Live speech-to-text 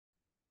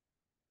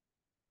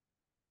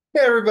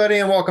Hey everybody,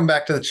 and welcome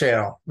back to the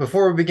channel.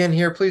 Before we begin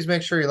here, please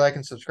make sure you like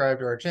and subscribe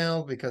to our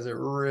channel because it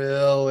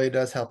really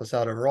does help us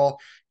out overall,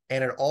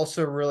 and it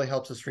also really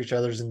helps us reach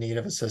others in need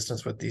of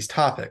assistance with these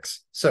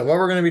topics. So what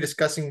we're going to be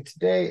discussing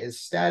today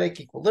is static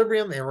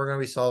equilibrium, and we're going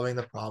to be solving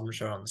the problem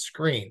shown on the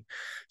screen.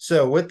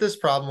 So with this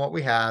problem, what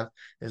we have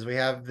is we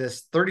have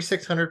this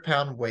 3,600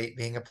 pound weight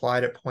being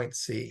applied at point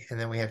C, and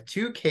then we have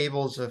two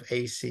cables of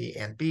AC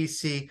and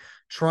BC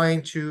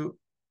trying to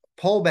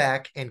pull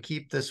back and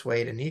keep this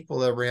weight in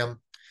equilibrium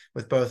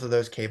with both of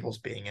those cables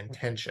being in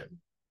tension.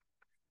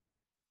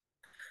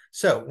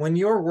 So when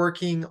you're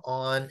working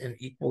on an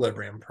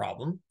equilibrium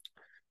problem,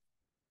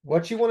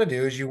 what you want to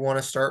do is you want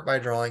to start by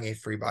drawing a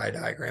free body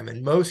diagram.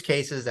 In most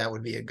cases, that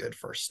would be a good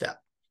first step.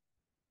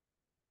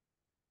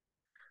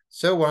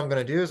 So what I'm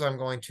going to do is I'm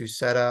going to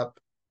set up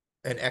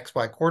an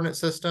XY coordinate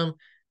system,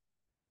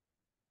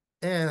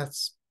 and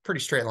that's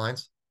pretty straight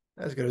lines,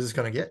 as good as it's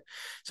going to get.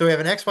 So we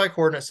have an XY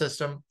coordinate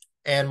system,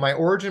 and my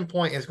origin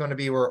point is going to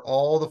be where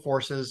all the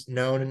forces,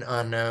 known and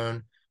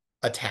unknown,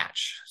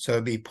 attach. So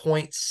it'd be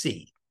point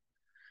C.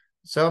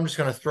 So I'm just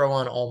going to throw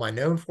on all my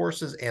known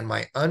forces and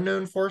my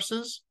unknown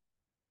forces.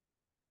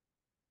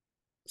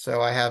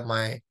 So I have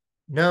my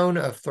known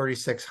of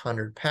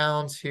 3,600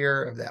 pounds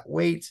here of that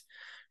weight.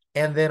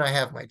 And then I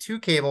have my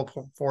two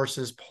cable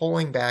forces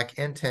pulling back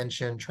in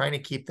tension, trying to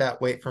keep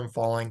that weight from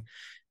falling.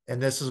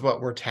 And this is what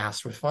we're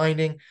tasked with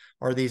finding,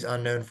 are these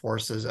unknown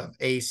forces of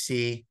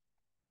AC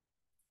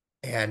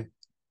and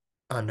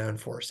unknown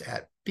force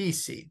at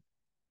BC.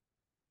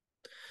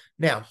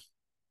 Now,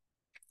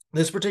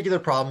 this particular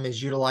problem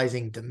is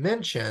utilizing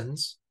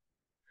dimensions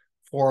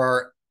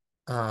for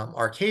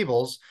our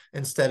cables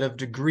instead of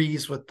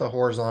degrees with the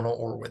horizontal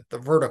or with the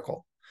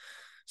vertical.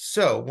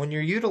 So when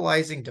you're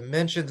utilizing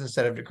dimensions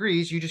instead of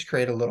degrees, you just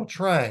create a little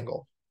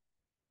triangle.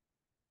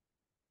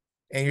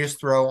 And you just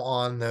throw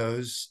on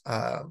those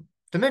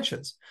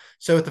dimensions.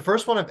 So with the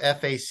first one of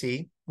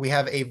FAC, we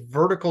have a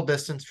vertical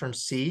distance from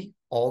C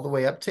all the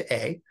way up to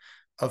A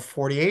of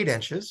 48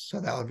 inches. So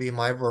that would be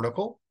my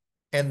vertical.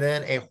 And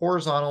then a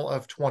horizontal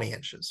of 20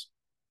 inches.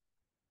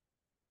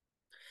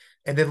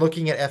 And then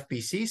looking at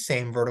FBC,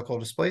 same vertical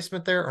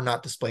displacement there, or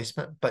not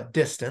displacement, but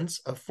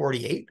distance of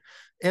 48,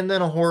 and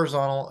then a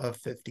horizontal of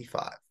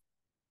 55.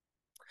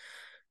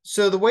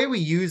 So the way we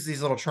use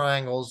these little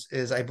triangles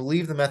is, I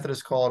believe the method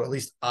is called, at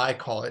least I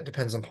call it,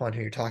 depends upon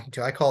who you're talking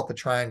to, I call it the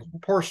triangle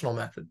proportional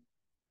method.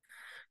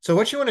 So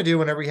what you want to do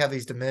whenever you have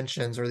these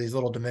dimensions or these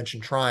little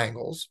dimension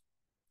triangles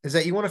is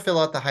that you want to fill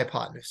out the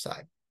hypotenuse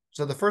side.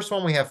 So the first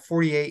one we have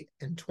 48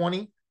 and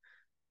 20.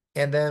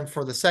 And then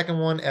for the second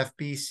one,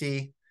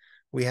 FBC,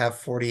 we have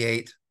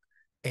 48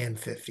 and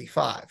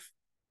 55.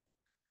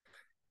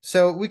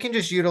 So we can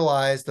just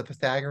utilize the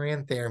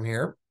Pythagorean theorem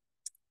here,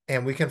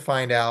 and we can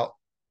find out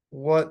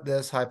what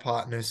this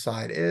hypotenuse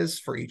side is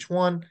for each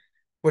one,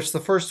 which the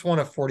first one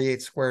of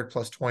 48 squared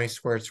plus 20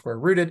 squared square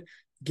rooted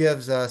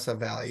gives us a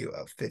value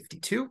of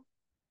 52.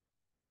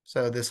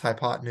 So this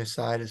hypotenuse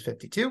side is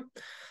 52.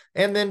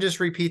 And then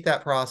just repeat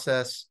that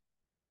process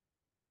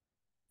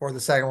for the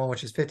second one,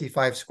 which is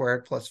 55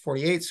 squared plus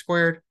 48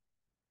 squared,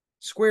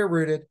 square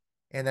rooted,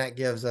 and that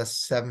gives us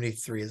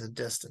 73 as a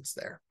distance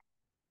there.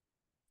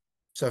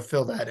 So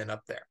fill that in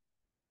up there.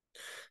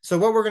 So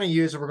what we're going to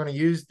use, we're going to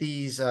use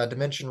these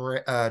dimension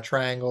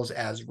triangles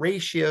as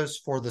ratios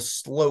for the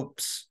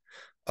slopes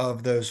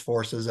of those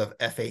forces of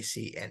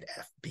FAC and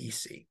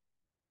FBC.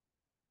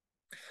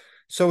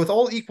 So with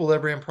all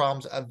equilibrium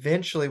problems,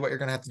 eventually what you're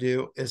going to have to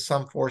do is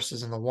some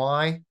forces in the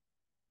Y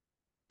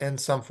and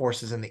some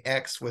forces in the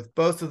X, with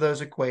both of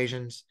those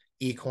equations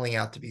equaling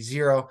out to be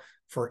zero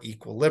for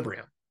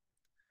equilibrium.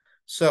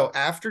 So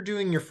after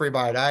doing your free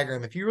body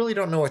diagram, if you really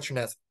don't know what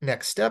your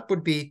next step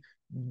would be,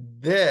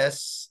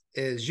 this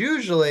is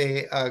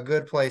usually a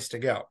good place to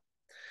go.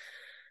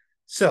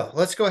 So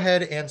let's go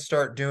ahead and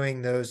start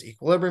doing those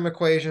equilibrium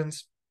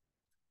equations.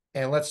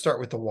 And let's start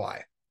with the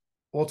Y.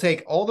 We'll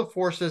take all the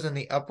forces in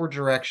the upward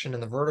direction in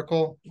the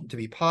vertical to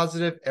be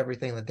positive,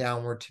 everything in the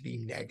downward to be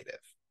negative.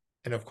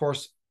 And of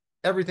course,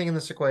 everything in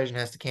this equation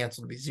has to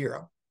cancel to be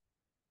zero.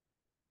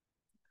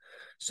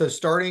 So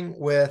starting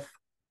with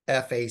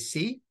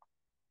FAC,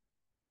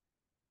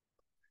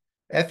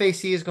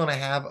 FAC is going to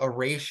have a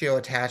ratio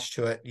attached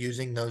to it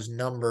using those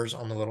numbers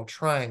on the little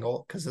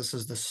triangle, because this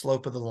is the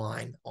slope of the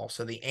line,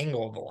 also the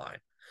angle of the line.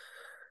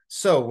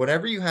 So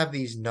whenever you have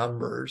these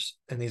numbers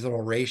and these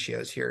little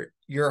ratios here,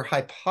 your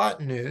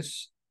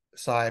hypotenuse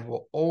side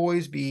will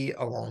always be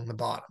along the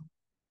bottom.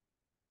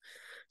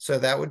 So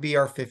that would be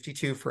our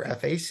 52 for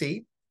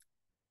FAC.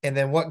 And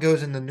then what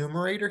goes in the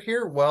numerator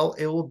here? Well,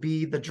 it will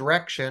be the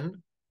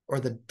direction or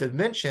the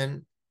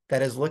dimension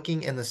that is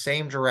looking in the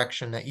same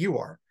direction that you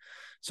are.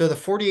 So the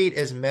 48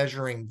 is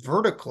measuring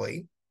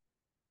vertically,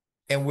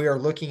 and we are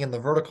looking in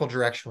the vertical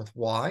direction with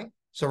Y.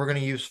 So we're going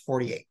to use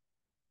 48.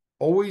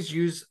 Always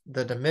use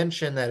the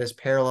dimension that is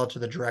parallel to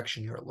the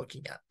direction you're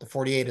looking at. The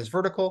 48 is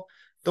vertical,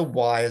 the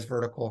Y is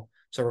vertical,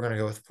 so we're going to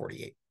go with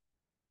 48.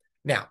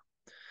 Now,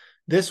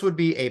 this would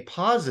be a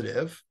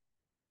positive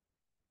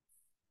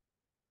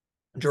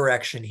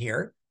direction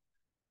here.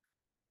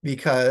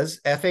 because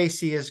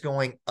FAC is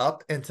going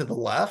up and to the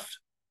left.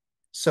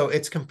 So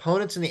its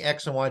components in the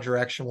X and Y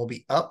direction will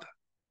be up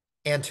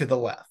and to the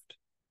left.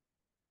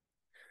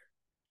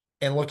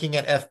 And looking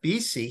at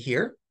FBC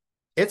here,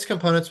 its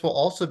components will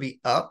also be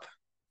up,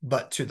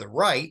 but to the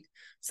right,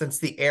 since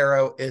the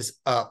arrow is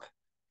up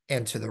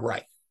and to the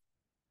right.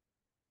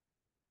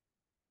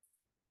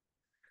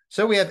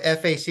 So we have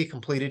FAC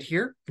completed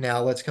here.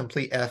 Now let's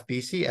complete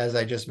FBC. As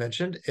I just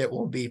mentioned, it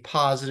will be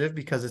positive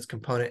because its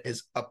component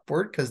is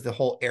upward because the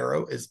whole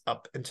arrow is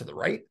up and to the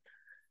right.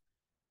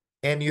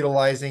 And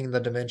utilizing the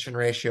dimension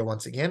ratio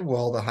once again,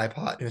 well, the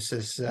hypotenuse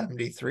is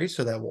 73,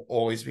 so that will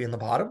always be in the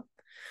bottom.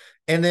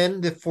 And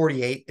then the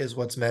 48 is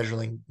what's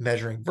measuring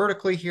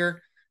vertically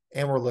here,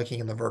 and we're looking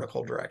in the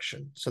vertical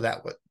direction. So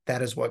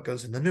that is what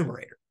goes in the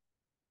numerator.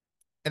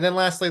 And then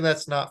lastly,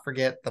 let's not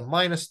forget the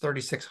minus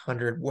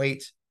 3,600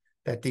 weight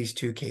that these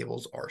two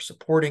cables are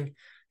supporting.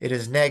 It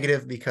is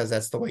negative because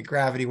that's the way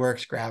gravity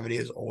works. Gravity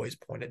is always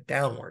pointed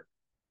downward.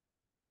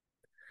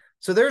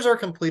 So there's our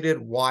completed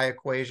Y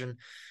equation.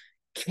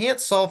 Can't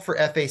solve for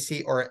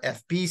FAC or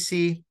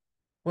FBC.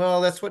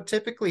 Well, that's what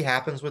typically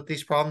happens with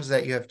these problems,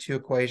 that you have two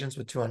equations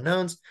with two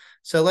unknowns.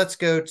 So let's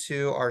go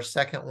to our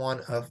second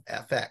one of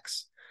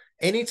FX.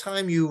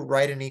 Anytime you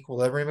write an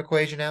equilibrium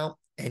equation out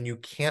and you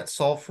can't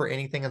solve for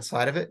anything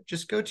inside of it,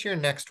 just go to your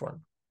next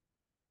one.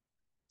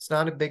 It's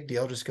not a big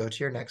deal. Just go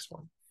to your next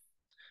one.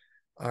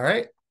 All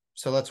right.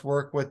 So let's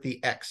work with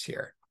the X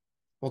here.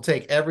 We'll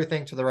take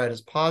everything to the right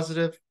as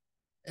positive.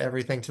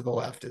 Everything to the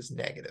left is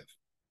negative.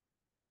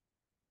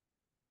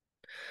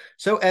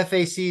 So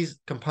FAC's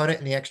component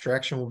in the X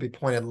direction will be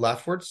pointed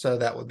leftward. So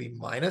that would be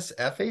minus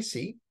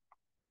FAC.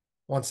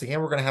 Once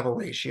again, we're going to have a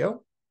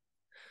ratio.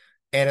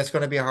 And it's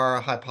going to be our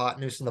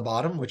hypotenuse in the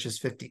bottom, which is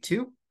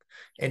 52.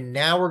 And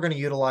now we're going to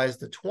utilize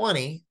the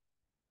 20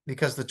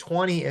 because the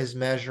 20 is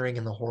measuring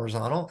in the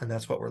horizontal, and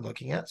that's what we're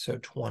looking at. So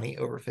 20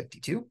 over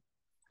 52.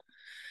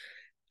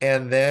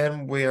 And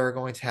then we are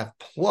going to have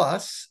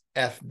plus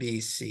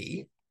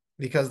FBC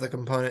because the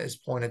component is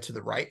pointed to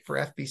the right for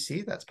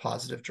FBC. That's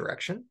positive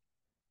direction.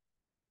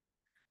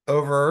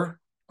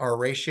 Over our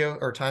ratio,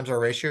 or times our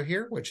ratio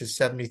here, which is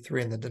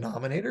 73 in the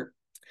denominator.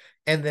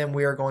 And then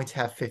we are going to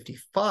have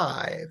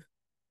 55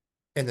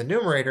 in the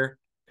numerator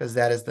because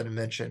that is the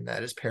dimension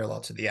that is parallel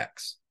to the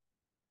X.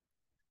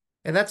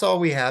 And that's all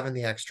we have in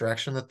the X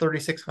direction. The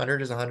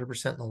 3,600 is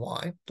 100% in the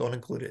Y. Don't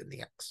include it in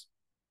the X.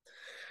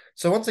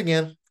 So once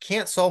again,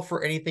 can't solve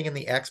for anything in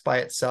the X by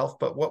itself,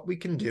 but what we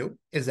can do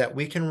is that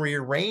we can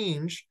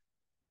rearrange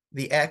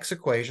the X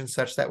equation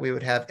such that we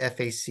would have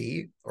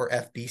FAC or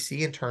FBC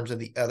in terms of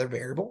the other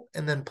variable,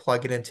 and then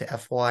plug it into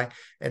FY,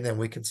 and then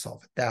we can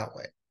solve it that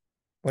way.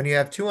 When you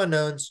have two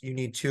unknowns, you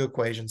need two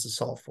equations to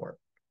solve for it.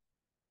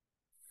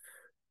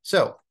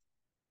 So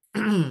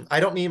I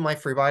don't need my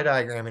free body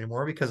diagram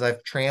anymore because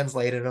I've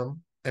translated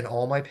them in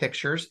all my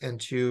pictures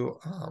into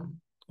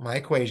my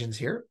equations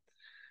here.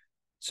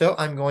 So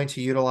I'm going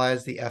to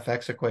utilize the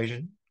FX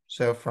equation.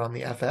 So from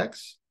the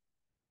FX,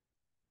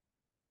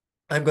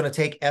 I'm going to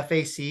take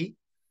FAC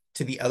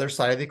to the other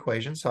side of the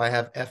equation. So I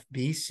have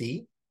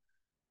FBC,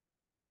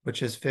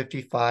 which is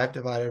 55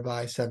 divided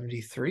by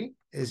 73,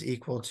 is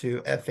equal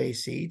to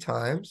FAC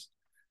times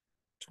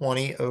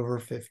 20 over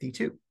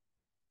 52.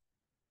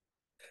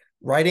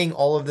 Writing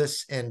all of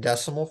this in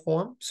decimal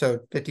form, so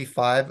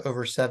 55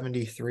 over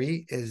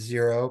 73 is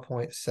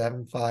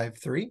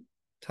 0.753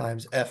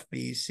 times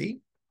FBC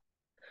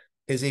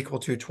is equal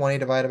to 20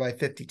 divided by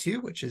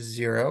 52, which is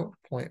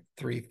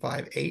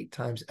 0.358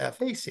 times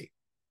FAC.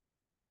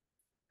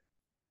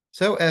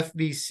 So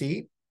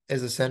FBC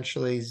is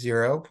essentially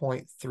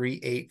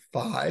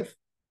 0.385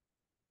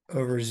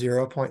 over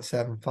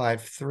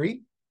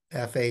 0.753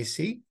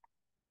 FAC,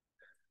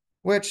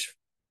 which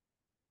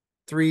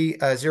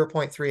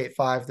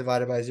 0.385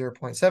 divided by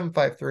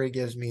 0.753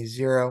 gives me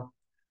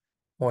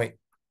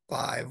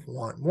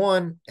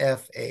 0.511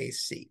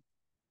 FAC.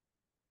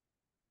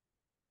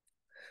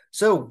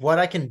 So what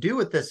I can do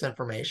with this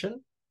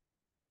information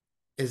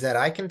is that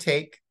I can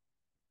take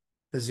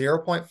the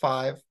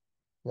 0.511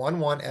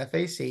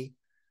 FAC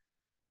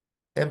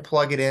and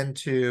plug it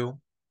into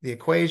the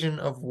equation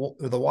of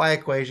the Y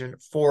equation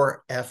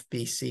for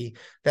FBC.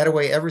 That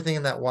way, everything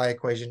in that Y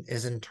equation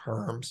is in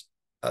terms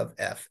of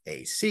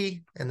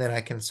FAC, and then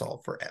I can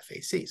solve for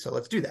FAC. So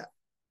let's do that.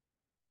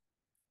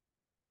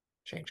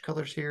 Change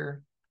colors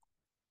here.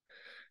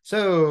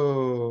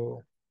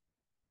 So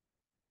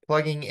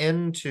plugging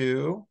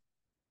into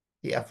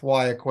the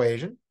FY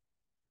equation.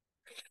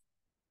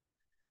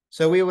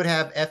 So we would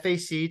have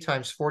FAC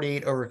times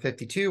 48 over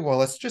 52. Well,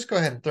 let's just go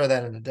ahead and throw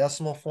that in a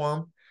decimal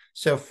form.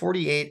 So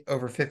 48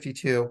 over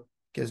 52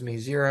 gives me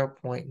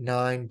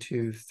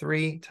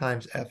 0.923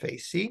 times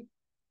FAC.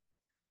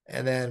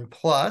 And then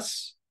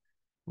plus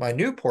my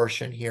new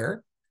portion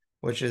here,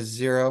 which is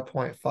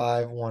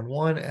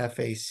 0.511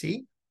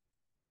 FAC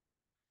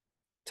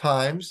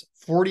times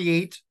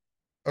 48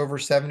 over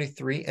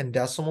 73 in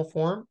decimal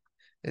form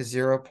is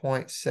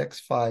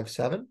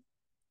 0.657.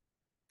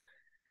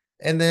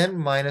 And then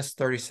minus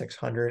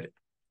 3,600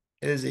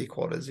 is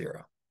equal to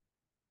 0.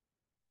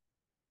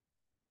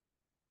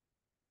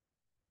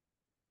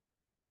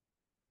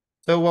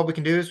 So what we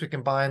can do is we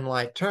combine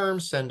like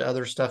terms, send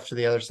other stuff to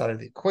the other side of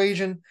the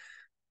equation.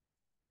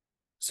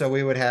 So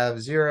we would have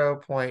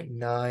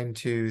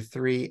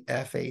 0.923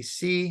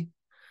 FAC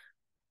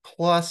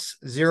plus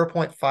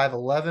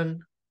 0.511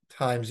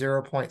 times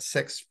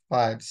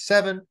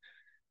 0.657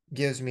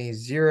 gives me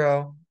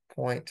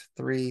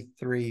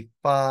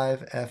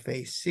 0.335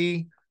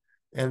 FAC.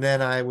 And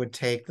then I would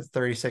take the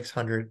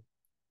 3,600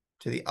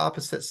 to the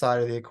opposite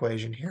side of the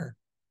equation here,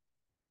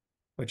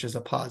 which is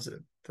a positive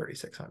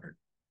 3,600.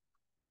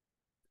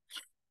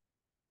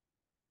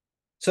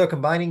 So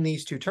combining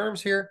these two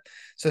terms here,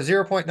 so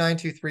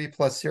 0.923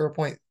 plus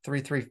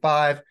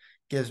 0.335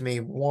 gives me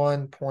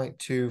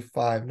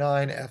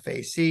 1.259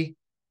 FAC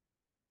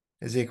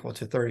is equal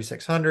to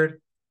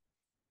 3,600.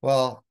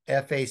 Well,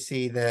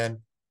 FAC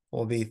then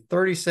will be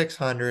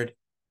 3,600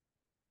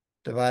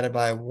 divided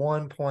by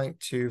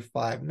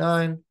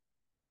 1.259.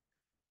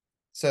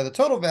 So the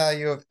total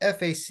value of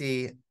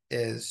FAC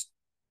is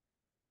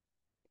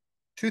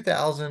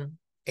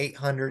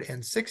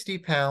 2,860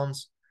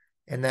 pounds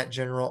in that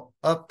general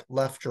up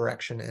left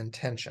direction in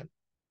tension.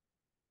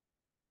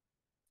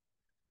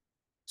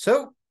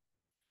 So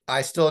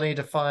I still need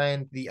to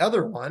find the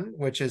other one,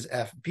 which is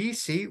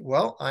FBC.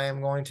 Well, I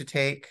am going to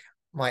take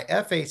my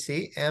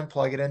FAC and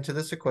plug it into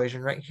this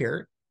equation right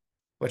here,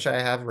 which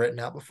I have written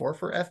out before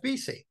for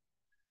FBC.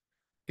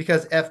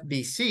 Because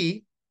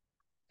FBC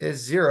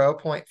is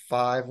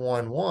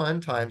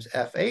 0.511 times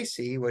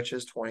FAC, which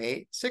is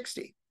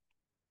 2860.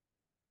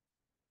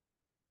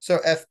 So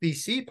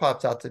FBC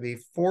pops out to be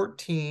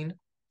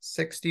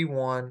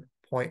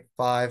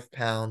 1461.5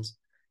 pounds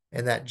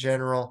in that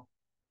general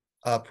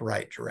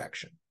upright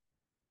direction.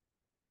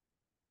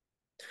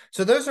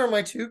 So those are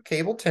my two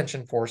cable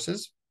tension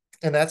forces,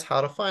 and that's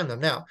how to find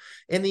them. Now,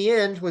 in the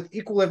end, with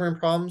equilibrium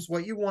problems,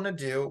 what you want to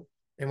do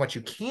and what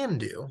you can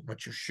do,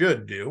 what you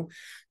should do,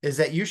 is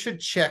that you should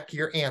check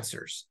your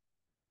answers.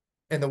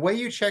 And the way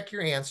you check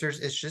your answers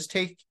is just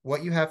take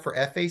what you have for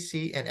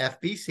FAC and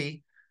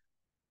FBC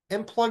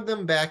and plug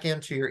them back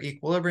into your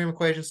equilibrium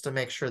equations to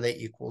make sure they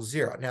equal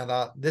zero.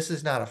 Now, this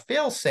is not a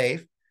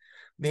fail-safe,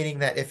 meaning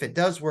that if it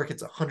does work,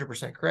 it's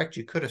 100% correct.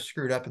 You could have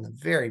screwed up in the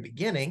very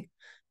beginning,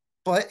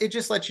 but it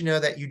just lets you know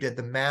that you did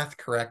the math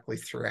correctly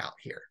throughout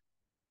here.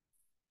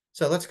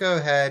 So let's go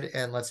ahead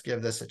and let's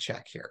give this a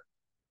check here.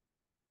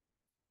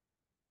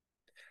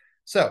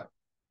 So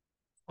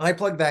I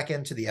plug back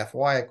into the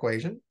FY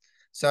equation.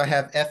 So I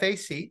have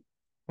FAC,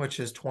 which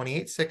is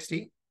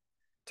 2860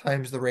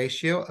 times the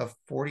ratio of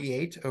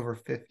 48 over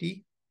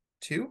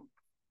 52.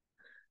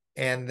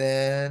 And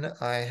then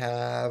I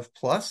have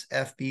plus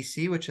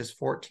FBC, which is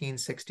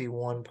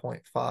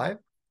 1461.5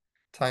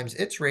 times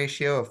its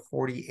ratio of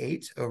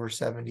 48 over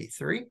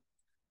 73.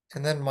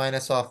 And then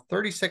minus off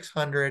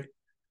 3,600.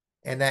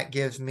 And that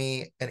gives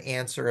me an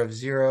answer of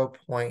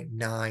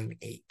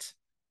 0.98.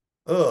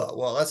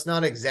 Well, that's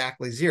not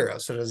exactly zero.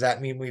 So does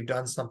that mean we've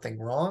done something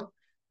wrong?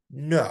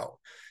 No.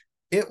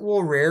 It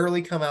will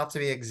rarely come out to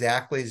be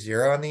exactly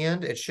zero in the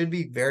end. It should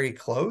be very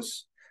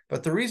close.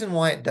 But the reason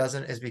why it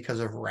doesn't is because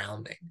of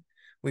rounding.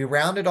 We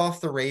rounded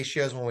off the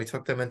ratios when we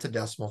took them into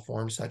decimal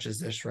form, such as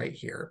this right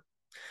here.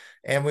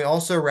 And we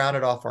also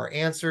rounded off our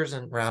answers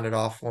and rounded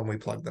off when we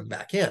plugged them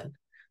back in.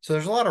 So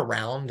there's a lot of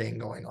rounding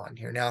going on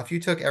here. Now, if you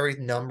took every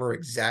number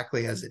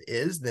exactly as it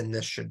is, then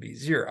this should be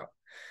zero.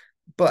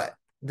 But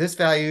this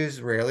value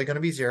is rarely going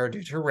to be zero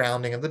due to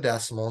rounding of the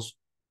decimals,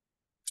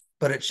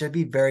 but it should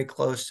be very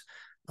close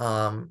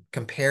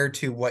compared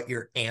to what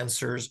your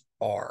answers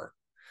are.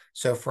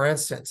 So for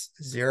instance,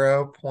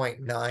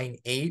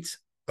 0.98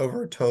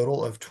 over a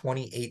total of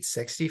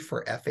 2860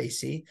 for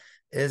FAC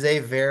is a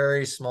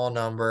very small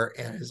number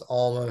and is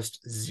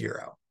almost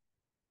zero.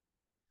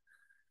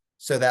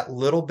 So that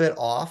little bit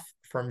off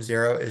from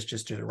zero is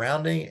just due to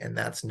rounding, and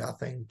that's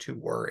nothing to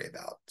worry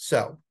about.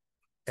 So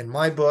in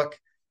my book,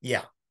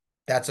 yeah,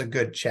 that's a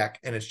good check,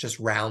 and it's just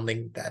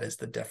rounding that is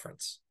the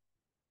difference.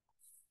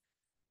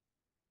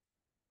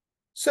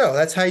 So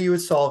that's how you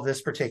would solve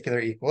this particular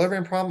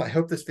equilibrium problem. I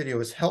hope this video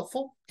was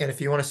helpful. And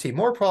if you want to see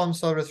more problem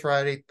solvers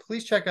variety,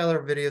 please check out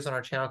our videos on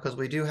our channel because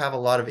we do have a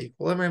lot of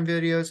equilibrium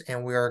videos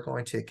and we are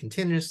going to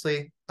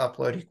continuously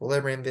upload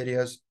equilibrium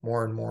videos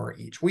more and more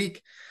each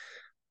week.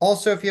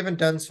 Also, if you haven't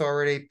done so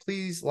already,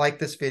 please like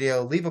this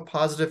video, leave a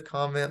positive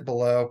comment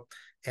below,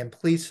 and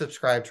please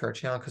subscribe to our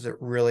channel because it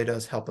really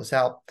does help us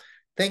out.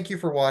 Thank you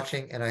for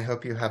watching, and I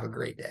hope you have a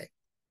great day.